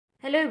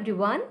Hello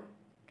everyone.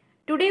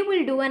 Today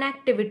we'll do an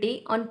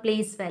activity on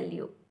place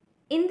value.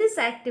 In this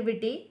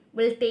activity,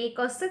 we'll take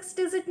a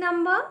 6-digit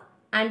number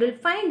and we'll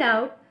find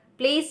out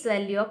place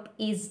value of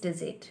each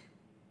digit.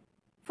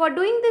 For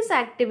doing this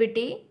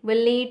activity,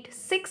 we'll need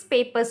 6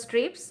 paper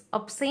strips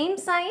of same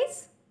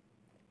size,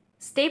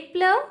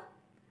 stapler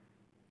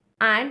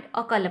and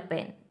a color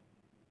pen.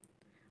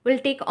 We'll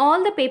take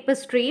all the paper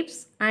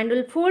strips and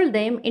we'll fold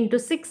them into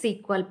 6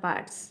 equal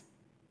parts.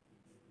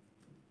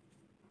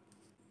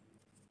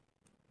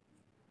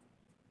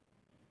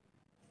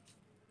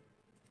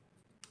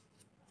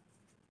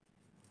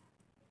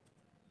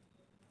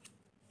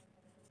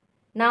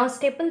 Now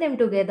staple them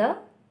together.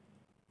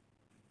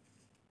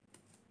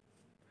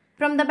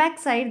 From the back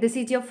side, this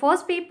is your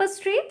first paper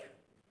strip.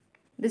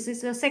 This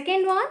is your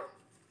second one,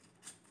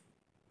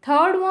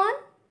 third one,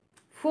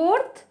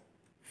 fourth,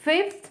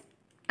 fifth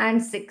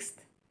and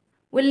sixth.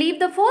 We'll leave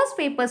the first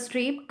paper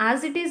strip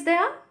as it is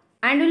there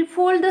and we'll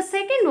fold the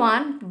second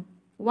one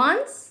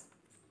once,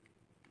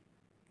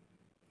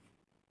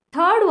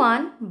 third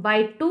one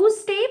by 2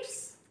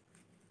 steps,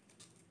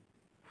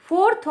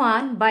 fourth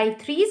one by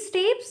 3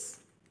 steps,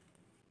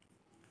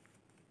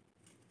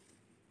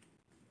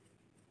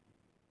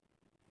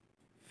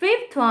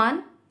 fifth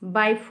one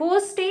by 4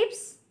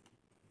 steps,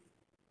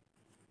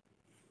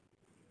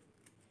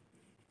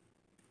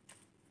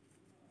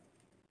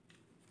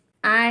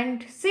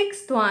 and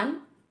sixth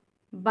one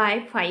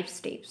by 5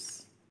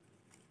 steps.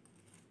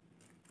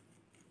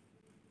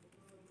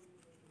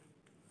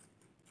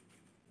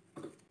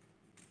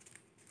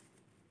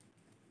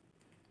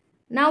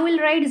 Now we'll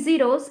write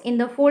zeros in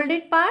the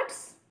folded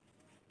parts.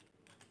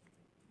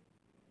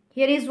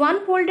 Here is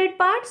one folded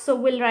part, so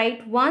we'll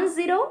write 1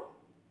 0.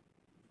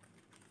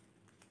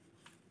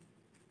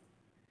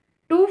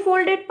 2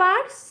 folded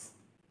parts,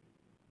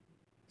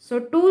 so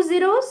 2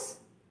 zeros.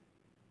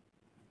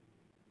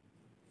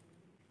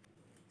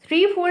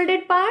 3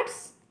 folded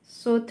parts,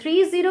 so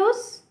 3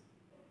 zeros.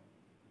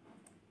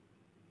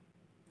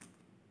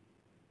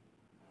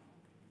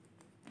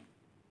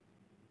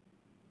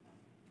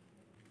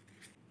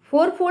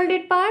 4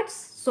 folded parts,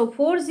 so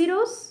 4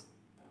 zeros.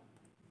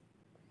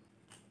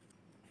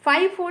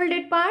 5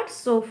 folded parts,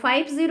 so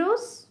 5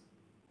 zeros.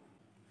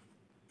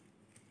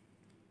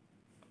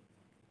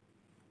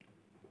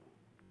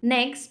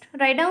 Next,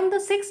 write down the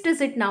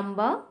 6-digit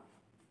number.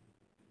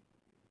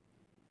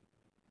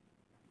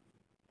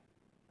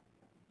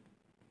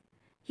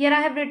 Here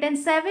I have written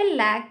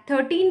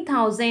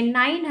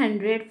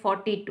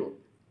 7,13,942.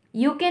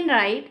 You can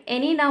write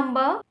any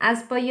number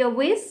as per your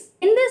wish.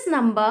 In this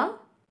number,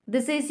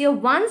 this is your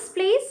ones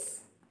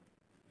place.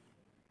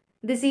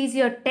 This is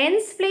your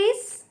tens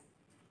place.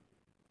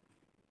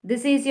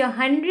 This is your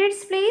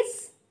hundreds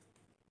place.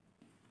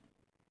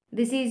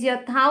 This is your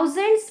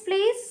thousands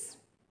place.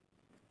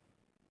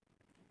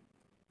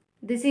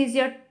 This is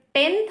your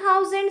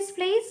 10,000s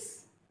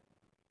place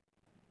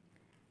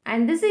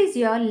and this is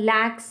your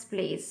lakhs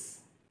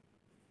place.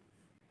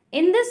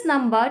 In this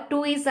number,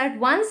 2 is at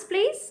ones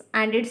place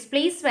and its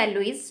place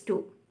value is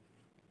 2.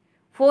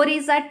 4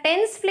 is at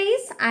tens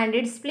place and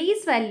its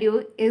place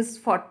value is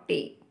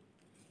 40.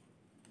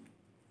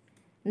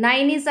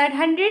 9 is at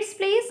hundreds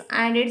place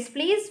and its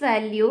place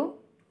value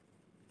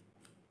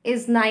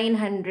is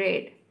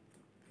 900.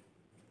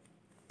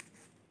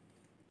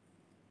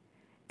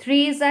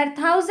 3 is at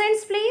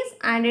thousands place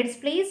and its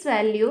place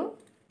value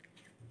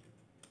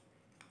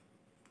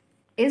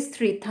is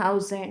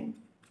 3000.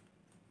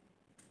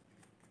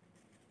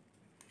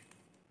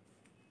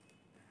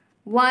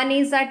 1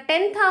 is at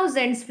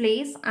 10,000s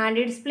place and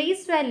its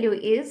place value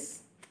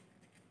is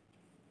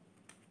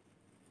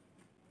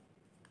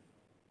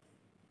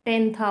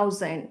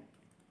 10,000.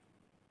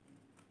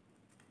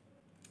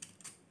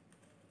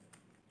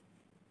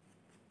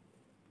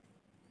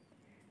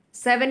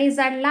 7 is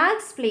at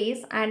lakhs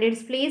place and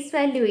its place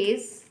value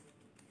is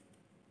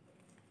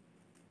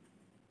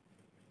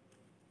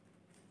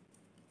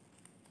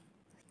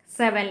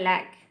 7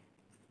 lakh.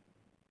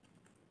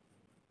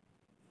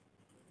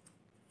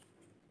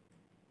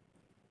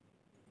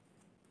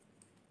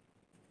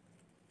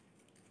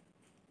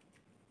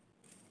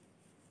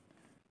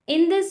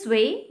 In this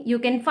way, you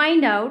can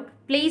find out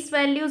place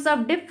values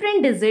of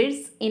different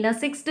digits in a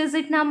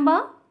 6-digit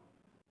number,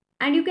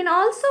 and you can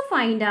also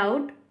find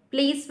out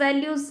place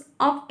values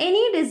of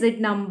any digit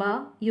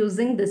number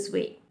using this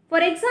way. For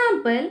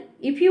example,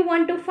 if you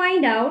want to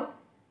find out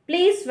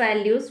place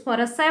values for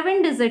a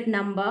 7-digit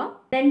number,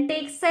 then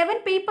take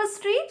 7 paper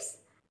strips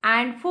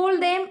and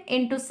fold them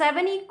into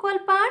 7 equal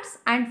parts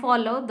and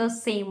follow the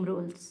same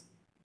rules.